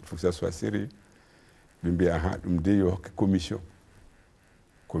sérieux il faut que ça soit sérieux ɓe mbiya ha ɗum de yo hokke commission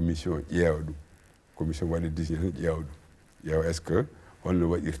ƴeewa ɗum commission waɗa décision ƴeewa ɗum ƴeewa est ce que holno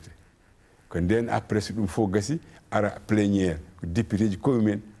waɗirte ko nden après so ɗum fof gasi ara pléniére ko député ji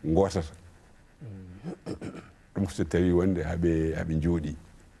koyemumen gotata ɗum so tawi wonde haɓe jooɗi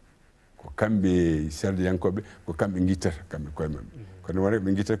ko kamɓe sardiyankoɓe ko kamɓe guittata kamɓe koye mabɓe kono wona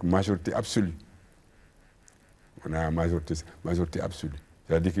ɓe guittata ko majorité absolue wona majorité absolue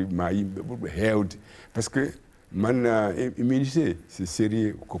c'est à dire que ma yimɓe ɓurɓe heewde par ce que man immunité c'est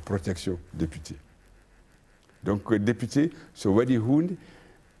sérieux ko protection député donc député so waɗi hunde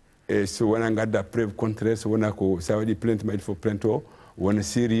e so wona gadda preuve contraire so wona ko sa waɗi plainte ma il faut plainte o wona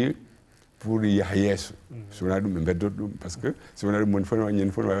sérieux pour yaha yeeso so wona ɗum ɓe beddoto ɗum par ce que so wona ɗum woni fof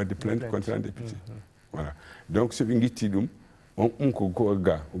ñande fof ne wawi wadde plainte contre un député voilà donc soɓe guitti ɗum on ko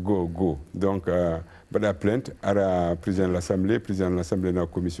go donc mbaɗa plainte ara président de l'assemblée na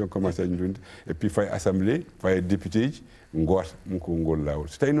commission commence a jonde et puis fay assemblée fay député ji goota ɗum ko ngol lawol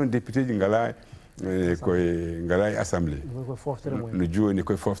so tawi noon député ji ngala e assemblée no joni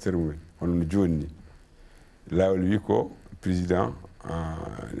koye foftere mumen hono no joni ni lawol wi ko président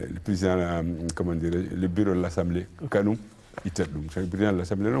comment dire le bureau de l'assemblée kanum ittat ɗum tawi président de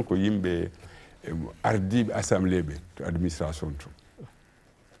l'assemblée noon ko yimɓe ardiɓe assemblée ɓe to administration to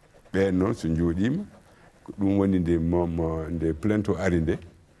ɓen noon so jooɗima ko ɗum woni nde plainte o ari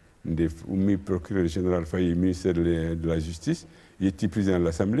nde ummi procureur général fayi ministère de la justice yetti président de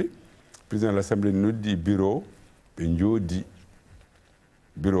l'assemblée noddi bureau ɓe joodi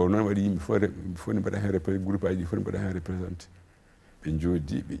bureau o noon waɗi yimɓe fof ne mbaɗa hen groupe aji ɗi fof ne mbaɗa hen représenté ɓe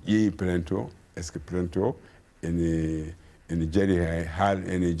joodi ɓe ƴeewi plainte o est ce que plainte o ene jari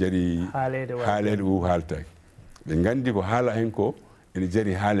haalede ou haaltaki ɓe gandi ko haala hen ko ene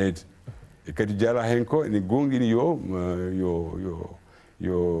jari haalede e kadi jala hen ko ene gonɗini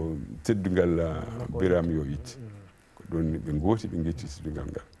yo teddugal biram yo itte ko ɗon ɓe gooti ɓe guetti teddugal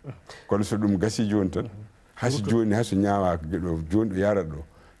ngal kono so ɗum gasi joni tan hasi joni haso ñawaka gueɗo joni ɗo yarata ɗo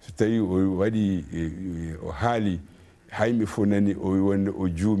so tawi o waɗi o haali hayɓe fof nani o wi wonde o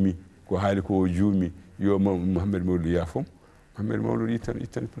juumi ko haali ko o juumi yo Mouhamed Mawlud yafom Mouhamed Mawlud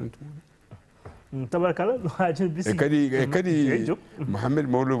ittan plainte muɗum tabarkala ɗum hajoni bisi e kadi Mouhamed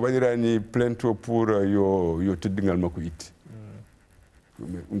Mawlud waɗirani plainte o pour yo teddugal makko itte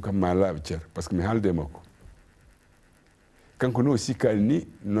ɗum kam ma laaɓa ceer par ce que mi haalde e makko kanko no sikkani ni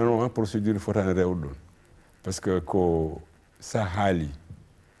non procédure fotani rewde ɗon par ce que ko sa haali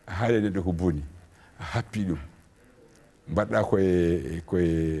a haali ɗeɗo ko boni a happi ɗum mbaɗɗa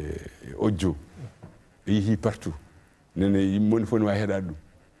koye audio e yeehi partout nene yimmoni fof ne wawi heɗade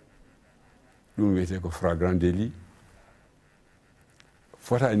ɗum wiyete ko flagrant délit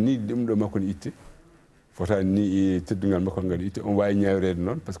fotani ni ɗum ɗo makko ne itte fotani ni teddugal makko ngal itte on wawi ñawrede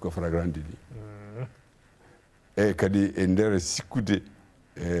noon par ce que ko flagrant délit e kadi e nder sikkude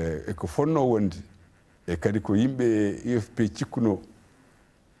e ko fonno wonde e kadi ko yimɓe UFP cikkuno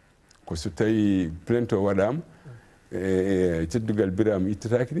ko so tawi plainte o waɗama teddugal biram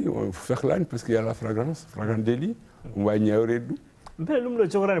ittataki ni on sahlani par ce que yala flagrant délit on wawi ñawrede ɗum beele ɗum ɗo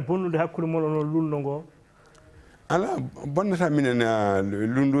jogorani bonnude hakkude mon ono lunno ngo ala bonnata minen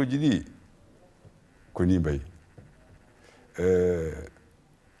lundoji ɗi ko ni mbayi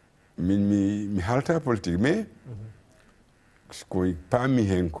min mi haalta politique mais ko paami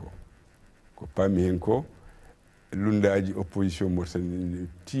hen ko lundaji opposition mauritanie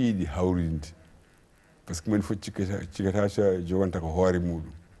tiiɗi hawrinde par ce que min fof cikkata so joganta ko hoore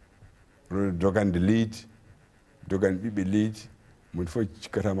muɗum dogande leydi dogande ɓiɓɓe leydi min fof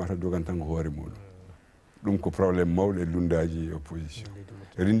cikkata mata dogan tan ko hoore muɗum ɗum ko probléme mawɗo e lundaji opposition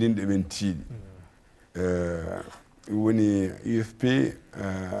rindinɗe men tiiɗi woni UFP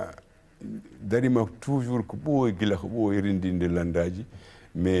darima toujours ko ɓooyi gila ko ɓooyi rindinde landaji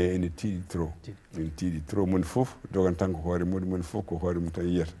mais ene tiiɗi trop ene tiiɗi trop moni fof dogan tan ko hoore muɗum moni fof ko hoore mum tan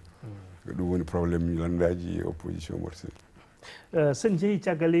yiyata ko ɗum woni probléme landaji e opposition mauritanie. sen jeeyi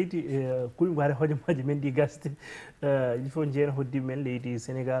caggal leydi kuɗum waare hojomaji men ɗi gasde il faut jeena hoddiɓe men leydi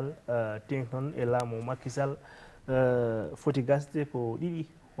Sénégal teng toon e laamu Macky Sall foti gasde ko ɗiɗi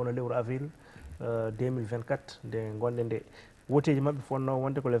hono lewru avril 2024 nde gonɗe nde woteji mabɓe fonno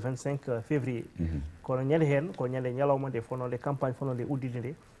wonde ko le 25 février kono ñande hen ko ñande ñalawma nde fonnode campagne fonnode uddide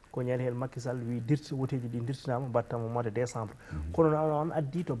nde ko ñande hen Macky Sall wi dirti woteji ɗi dirtinama mbattama mois de décembre kono on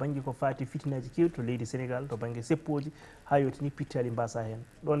addi to banggue ko fati fitinaji kewɗi to leydi Sénégal to banggue seppoji ha yewtini pittali mbasa hen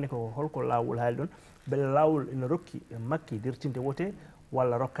ɗon ne ko holko lawol haali ɗon beele lawol ene rokki Macky dirtinde wote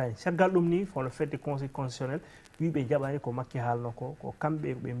walla rokkani caggal ɗum ni fono fedde conseil constitutionnel wiɓe jaɓani ko Macky haalno ko ko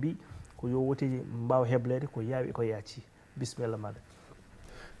kamɓe ɓe mbi ko yo woteji mbawa heblede ko yaawi e ko yaaci bisimilla maɗa.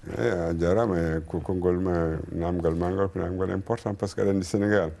 A jarama e ko konngol ma namgal ma ngal ko namgal important par ce que aɗa andi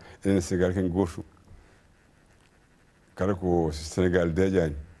Sénégal enen Sénégal ken gotum kala ko Sénégal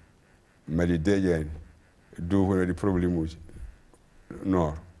deeƴani Mali deeƴani dow hono waɗi probléme uji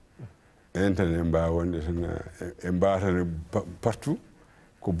nord enen tan en mbawa wonde tan en mbawata partout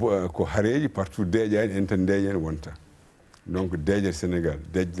ko haareji partout deeƴani en tan deeƴani wonta donc deeƴere Sénégal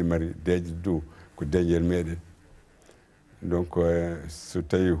deeƴde Mali deeƴde dow ko deeƴere meɗen donc so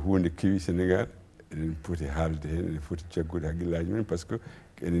tawi hunde kewi Sénégal enen poti haalde hen enen foti jaggude haqqillaji men par ce que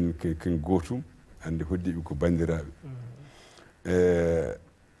enen ken gotum hande hoddiɓe ko bandiraɓe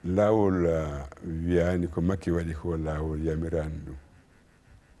lawol wiyani ko Macky waɗi ko lawol yamirani ɗum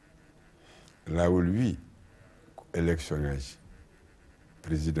lawol wi ko élection ngaji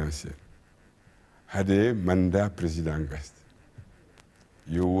présidentiel hade mandat président gasde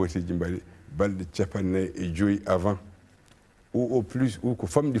yo woteji mbaɗi balɗe 45 avant ou au plus ou ko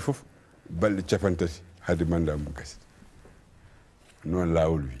famɗi fof balɗe 30 hade mandat mum gasde noon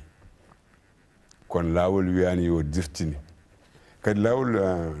lawol wi kono lawol wiyani yo dirtine kadi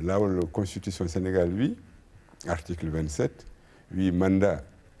lawol constitution Sénégal wi article 27 wi mandat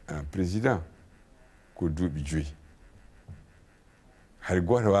président ko duuɓi 5 hay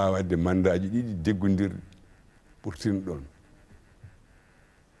goto wawa wadde mandat ji ɗiɗi deggodirɗi ɓurtin ɗon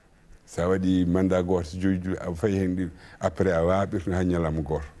sa waɗi mandat goto 5 a fayi hen ɗi après a wawa ɓirtude ha ñalawma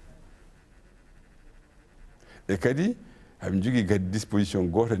goto e kadi haɓe jogui kadi disposition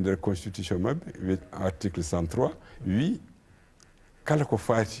goto e nder constitution mabɓe article 103 wi kala ko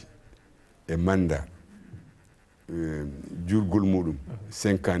fati e mandat jurgol muɗum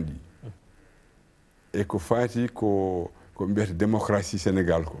 5 ans ɗi e ko fati ko mbiyata démocratie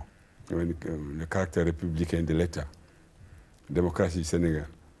Sénégal ko woni le caractère républicain de l'État démocratie Sénégal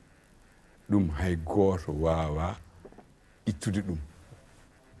ɗum hay goto wawa ittude ɗum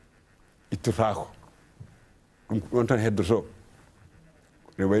ittotako ɗum ko ɗon tan heddoto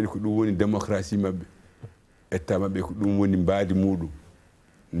ne wayni ko ɗum woni démocratie mabɓe état mabɓe ko ɗum woni mbaadi muɗum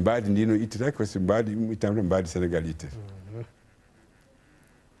mbaadi ndi noon ittitaki par ce que mbaadi ɗum ittama tan mbaadi Sénégal ittete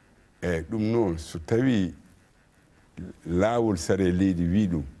eyyi ɗum noon so tawi laawol sare leydi wi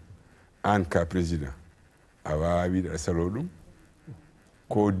ɗum an ka président a wawa wiide aɗa salo ɗum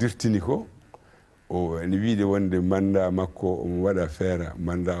ko dirtini ko o ene wiide wonde mandat makko omo waɗa feera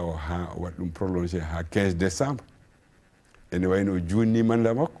mandat o ha o waɗa ɗum prolongé ha 15 décembre ene wayno o junni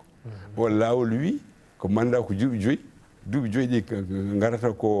mandat makko o laawol wi ko mandat ko duuɓi 5 ɗi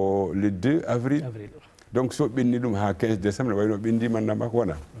garata ko le 2 avril donc so ɓenni ɗum ha 15 décembre ne wayno ɓendi mandat makko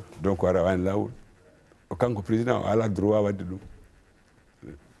wona donc a rawani laawol o kanko président o ala droit wadde ɗum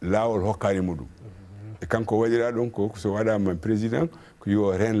laawol hokkani mo ɗum e kanko waɗira ɗon ko so waɗama président ko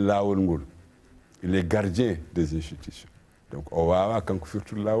yo ren laawol ngol les gardiens des institutions donc o wawa kanko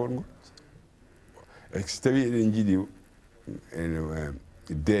firtude laawol ngol so tawi eɗen jiiɗi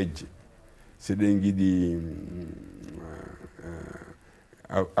deejje seɗen jiiɗi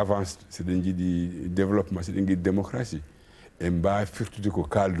avance seɗen jiiɗi développement seɗen jiiɗi démocratie en mbawi firtude ko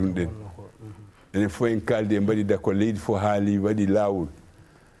kaldunɗen enen fof en kaldi en mbaɗi d'accord leydi fof haali waɗi laawol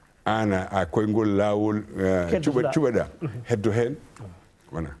an a koyngol laawol cuɓaɗa heddo hen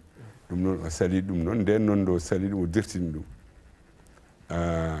wona ɗum noon o sali ɗum noon nden noon ɗo sali ɗum o dirtini ɗum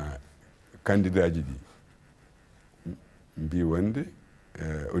candidat ji ɗi mbi wonde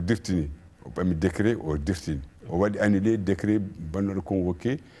o dirtini o ɓami décret o dirtini o waɗi annulé décret bannoɗo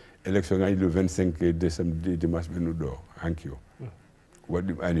convoqué élection ngaji le 25 décembre dimanche ɓennuɗo o hanki o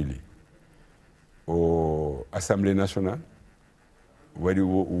waɗi ɗum annulé o assemblée nationale waɗi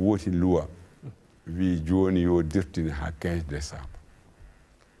wooti loi wi joni yo dirtini ha 15 décembre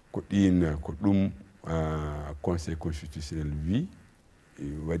ko ɗin ko ɗum conseil constitutionnel wi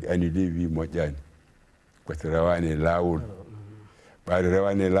waɗi annulé wi moƴƴani koto rewani lawol ɓaade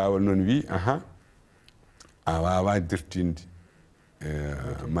rewani lawol noon wi a wawa dirtinde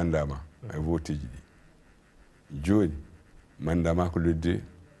mandat ma e vote ji ɗi joni mandat ma ko le 2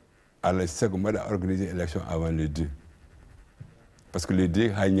 alay sago mbaɗa organisé élection avant le 2 par ce que le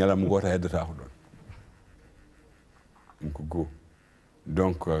 2 hay ñalama goto heddata ko ɗon ɗum ko goo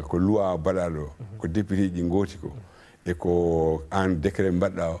donc ko loi mbaɗaɗo ko député ji gooti ko e ko an décret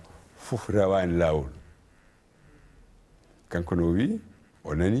mbaɗɗa o fof rewani lawol kanko no wi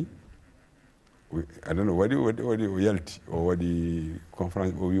o nani aɗana waɗi o yalti o waɗi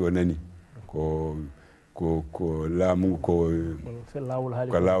conférence o wi o nani ko laamu ko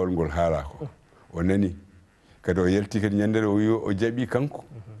lawol ngol haala ko o nani kadi o yalti kadi ñandere o wi o jaaɓi kanko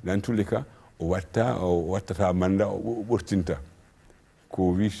dans tous les cas o wattata mandat o ɓortinta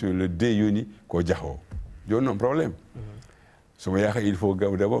ko wi so le 2 yoni ko jaho joni noon probléme somo yaka il faut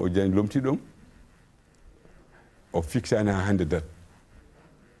d'abord o jani lomti ɗum o fixani ha hande date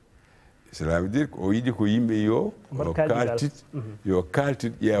cela veut dire o yiɗi ko yimɓe yo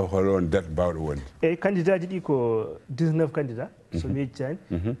kaltit ƴeewa holon date mbawɗo wonde eyyi candidat ji ɗi ko 19 candidat so mi yejjitani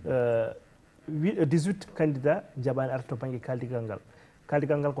 18 candidat jaɓani arta to banggue kaldigal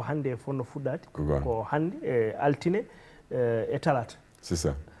ngal ko hande e fonno fuɗɗade ko hande e altine e talata c'est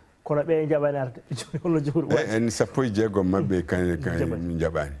ça kono ɓe jaɓani arde joni holno jowru en 16 mabɓe kan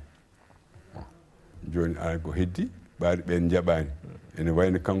jaɓani joni ala ko heddi ɓaade ɓen jaɓani ene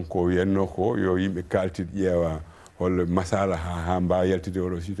wayno kanko wiyanno ko yo yimɓe kaltit ƴeewa hollo masala ha mbawa yaltide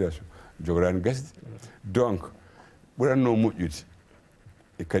oɗo situation jogorani gasde donc ɓuranno moƴƴude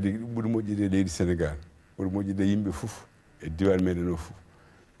e kadi ɓuuri moƴƴude e leydi Sénégal ɓuuri moƴƴude yimɓe fof e diwan meɗen o fof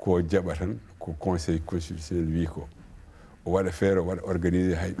ko jaɓa tan ko conseil constitutionnel wi ko o waɗa feere o waɗa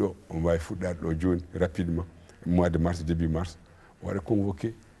organisé hay ɗo o mbawi fuɗɗade ɗo joni rapidement mois de mars début mars o waɗa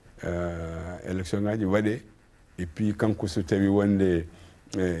convoqué élection ngaji waɗe et puis kanko so tawi wonde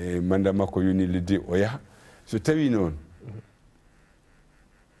mandat makko yoni le 2 o yaha so tawi noon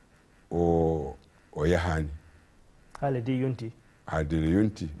o yahani haale de yonti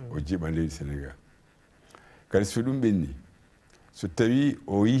o jiiɓa leydi Sénégal kadi so ɗum ɓenni so tawi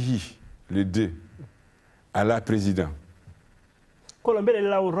o yeehi le 2 ala président kono mbeɗe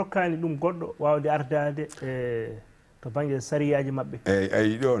lawol rokkani ɗum goɗɗo wawde ardade to banggue sariyaji mabɓe eyyi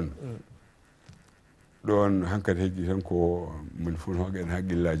ayi ɗon hankkadi heddi tan ko min fof hoqen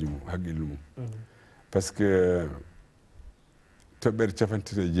haqqille mum par ce que toɓɓere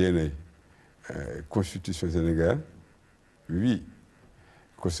 49 constitution Sénégal wi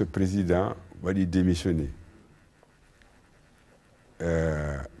ko ce président waɗi démissionné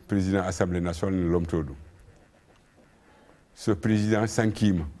président assemblée nationale ne lomto ɗum so président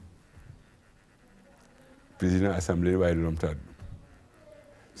sankima président assemblée wawi lomtade ɗum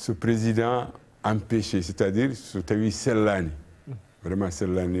so président empêché c'est-à-dire so tawi sellani vraiment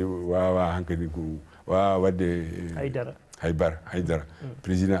sellani wawa hankadi ko wawa wadde haydara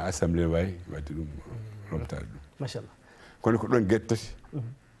président assemblée wawi wadde ɗum lomtade ɗum machallah kono ko ɗon gueɗe tati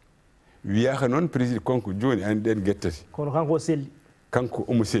wiyaka noon président konko joni ani ɗen gueɗe tati kono kanko o selli kanko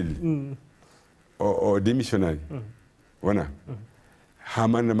omo selli o démissionnani wona ha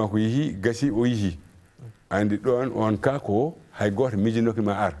mandat makko yeehi gasi o yeehi andi ɗon on ka ko hay goto mijinoki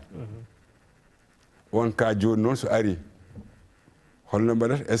ma ar on ka joni noon so ari holno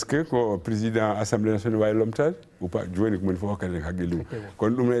mbaɗata est ce que ko président assemblée nationale wawi lomtade ou pas joni ko moni fof hokkata haqqille mum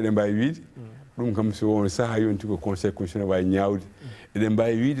kono ɗum eɗen mbawi wiide ɗum kam so won saaha yonti ko conseil constitutionnel wawi ñawde eɗen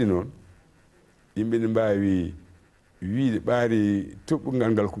mbawi wiide noon yimɓe ne mbawi wiide ɓaari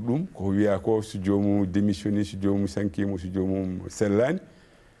toɓɓugal ngal ko ɗum ko wiya ko so jomum démissionné so jomum sankimo so jomum sellani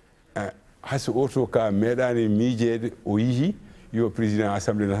hayso oto ka meeɗani miijede o yeehi yo président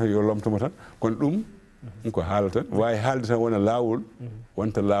assemblée nationale yo lomtomo tan kono ɗum ko haala tan wawi haalde tan wona lawol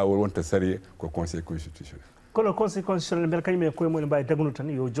wonta sariya ko conseil constitutionnel kono conseil constitutionnel beele kañum e koye mumen mbawi dagnude tan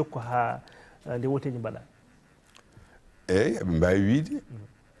yo jokko ha nde woteji mbaɗa eyyi eɓe mbawi wiide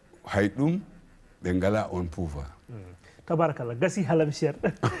hay ɗum ɓe ngala on pouvoir tabarakallah gasi halam cher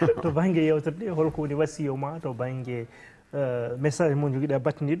to banggue yewtere holko woni wasiyo ma to banggue message mo joguiɗa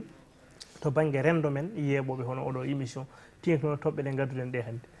battidiɗo to banggue rendo men yeeɓoɓe hono oɗo émission tengtono toɓɓe ɗe gadduɗen ɗe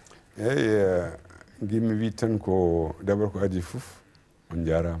hannde eyyi gimmi wi tan ko d'abord ko adi fof on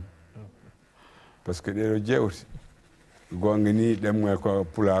jarama par ce que ɗeɗo jewte gonga ni ɗemga ko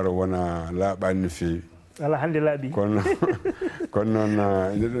pulaar wona laaɓani no fewi ala hannde laaɓi kono noon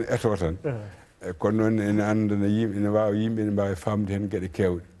ene ɗon eto tan kono noon ene andana yimɓe ene wawa yimɓe ne mbawi famde hen gueɗe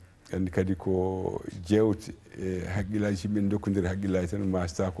kewɗe andi kadi ko jewte e haqqillaji yimɓe dokkodiri haqqillaji tan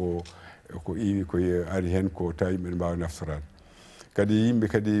masta ko iwi ko ari hen ko tawi yimɓe mbawa naftorade kadi yimɓe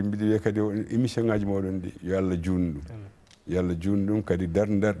kadi mbiɗa wiya kadi émission ngaji moɗon ɗi yo Allah junnu ɗum yo Allah junnu ɗum kadi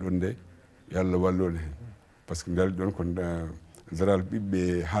darɗon nde yo Allah walloɗon hen par ce que dal ɗon ko daral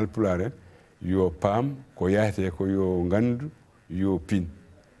ɓiɓɓe Haalpulaar en yo paam ko yahete ko yo gandu yo pin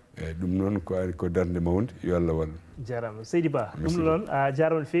eyyi ɗum noon ko darde mawde yo Allah wallu jarama Seydi Ba ɗum noon a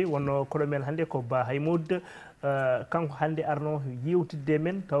jarama fewi wonno koɗo men hannde ko Ba Haymoude kanko hannde arno yewtidde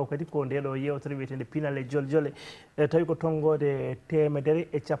men taw kadi ko ndeɗo yewtere wiyetede Pinal e jolle tawi ko tonggode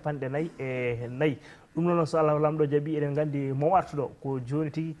 154 ɗum noon so Allah lamɗo jaaɓi eɗen gandi mo artuɗo ko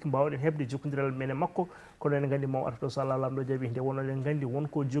joni tigui mbawɗen hebde jokkodiral men e makko kono en gandi mo artuɗo so Allah lamɗo jaaɓi nde wonno eɗen gandi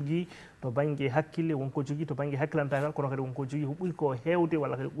wonko jogui to banggue hakkille wonko jogui to banggue hakkilantagal kono kadi wonko jogui ko ɓuuri ko hewde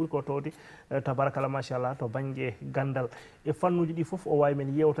walla kadi ɓuuri ko towde tabarakallah machallah to banggue gandal e fannuji ɗi foof o wawi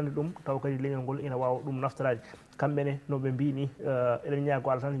men yewtande ɗum taw kadi leñol ngol ina wawa ɗum naftorade kamɓene noɓe mbini eɗen ñaago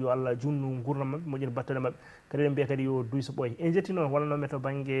Allah tan yo Allah junnu gurdam mabɓe moƴƴina battane mabɓe kadi eɗen mbiya kadi yo duyso ɓooy en jetti noon wonanoɓe to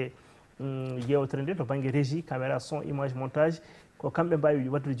banggue yewtere nde to banggue régie caméra son image montage ko kamɓe mbawi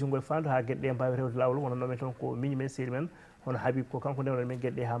waddude junggo e fandu ha gueɗɗe mbawi rewde lawol wonanoɓe toon ko miñi men séri men hono Habib ko kanko ndewnan men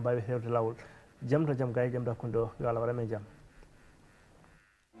gueɗɗe ha mbawi rewde lawol jaam to jaam gayi jaam dakkude o yo Allah waɗa men jaam